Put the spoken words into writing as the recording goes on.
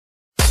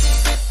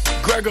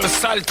Gregor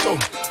Salto,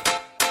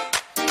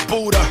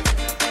 Buda,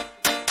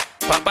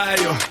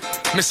 Papayo,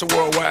 Mr.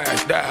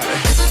 Worldwide, dale.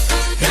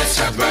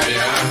 Echa para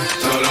allá,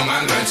 todo lo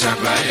malo echa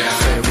para allá.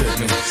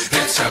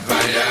 Echa para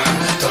allá,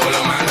 todo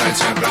lo malo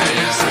echa para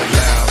allá.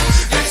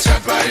 Echa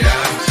para allá,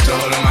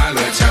 todo lo malo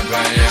echa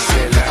para allá.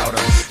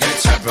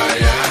 Echa para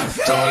allá,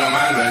 todo lo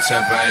malo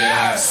echa para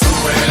allá.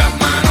 Sube las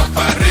manos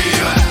para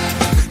arriba,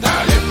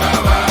 dale para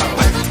abajo,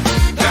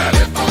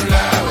 dale pa' un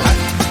lado,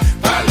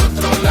 para el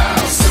otro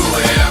lado.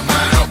 Sube las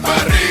manos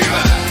para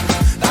arriba,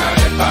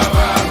 dale para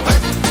abajo,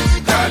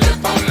 dale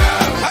pa' un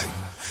lado,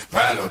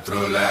 para el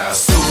otro lado.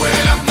 Sube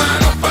las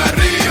manos para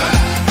arriba,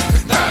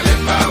 dale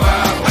para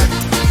abajo,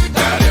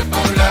 dale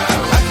pa' un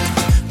lado,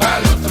 para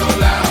el otro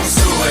lado.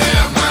 Sube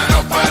las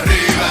manos para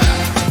arriba,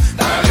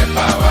 dale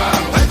para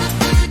abajo,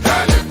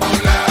 dale pa'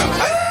 un lado,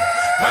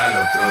 para el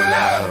otro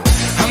lado.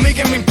 A mí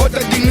que me importa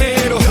el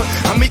dinero,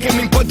 a mí que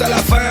me importa la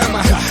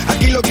fama.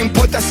 Aquí lo que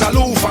importa es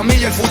salud,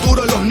 familia, el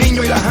futuro, los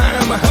niños y las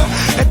amas.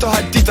 Estos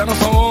artistas no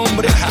son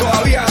hombres,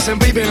 todavía hacen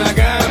pipi en la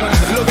cama.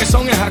 Lo que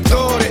son es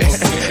actores,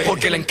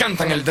 porque le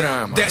encantan el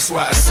drama. That's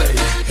why I say,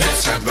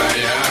 echa para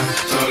allá,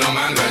 todo lo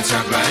malo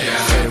echa para allá.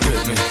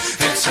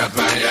 Echa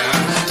para allá,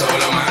 todo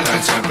lo malo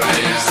echa para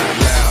allá.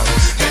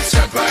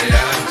 Echa para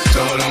allá,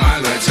 todo lo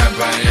malo echa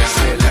para allá.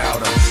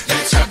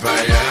 Echa para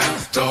allá,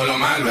 todo lo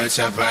malo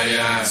echa para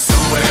allá.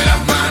 Sube las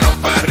manos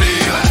para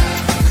arriba,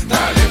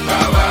 dale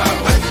para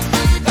abajo,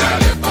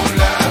 dale pa' un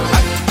lado,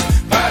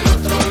 para el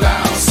otro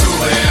lado.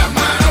 Sube las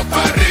manos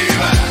para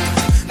arriba,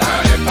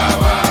 dale para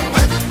abajo,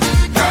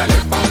 dale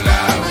pa' un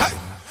lado,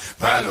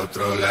 para el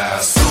otro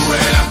lado. Sube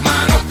las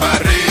manos para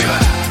arriba,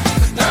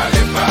 dale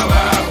para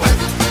abajo,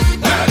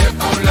 dale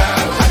pa' un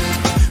lado,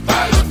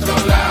 para el otro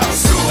lado.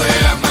 Sube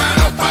las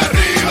manos para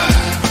arriba,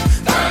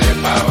 dale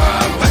para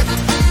abajo,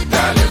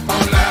 dale pa'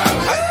 un lado,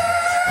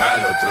 para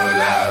el otro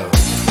lado.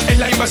 es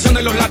la invasión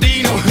de los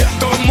latinos.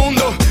 Todo el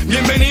mundo,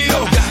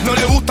 bienvenido. No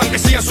le gustan que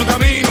sigan su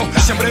camino.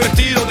 Siempre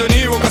vestidos de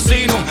Niro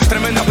Casino.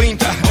 Tremenda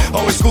pinta,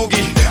 always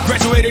cookie.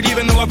 Graduated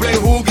even though I play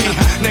hooky.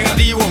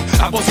 Negativo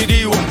a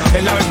positivo,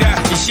 es la verdad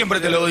y siempre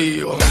te lo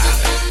digo.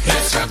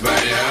 Echa para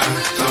allá,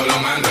 todo lo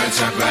malo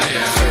echa para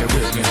allá.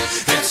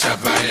 Echa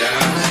para allá,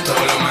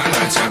 todo lo malo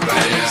echa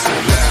para allá.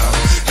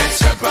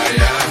 Echa para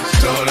allá,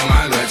 todo lo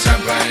malo echa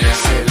para allá.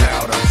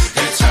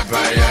 Echa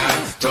para allá,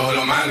 todo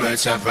lo malo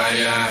echa para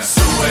allá.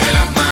 Sube las manos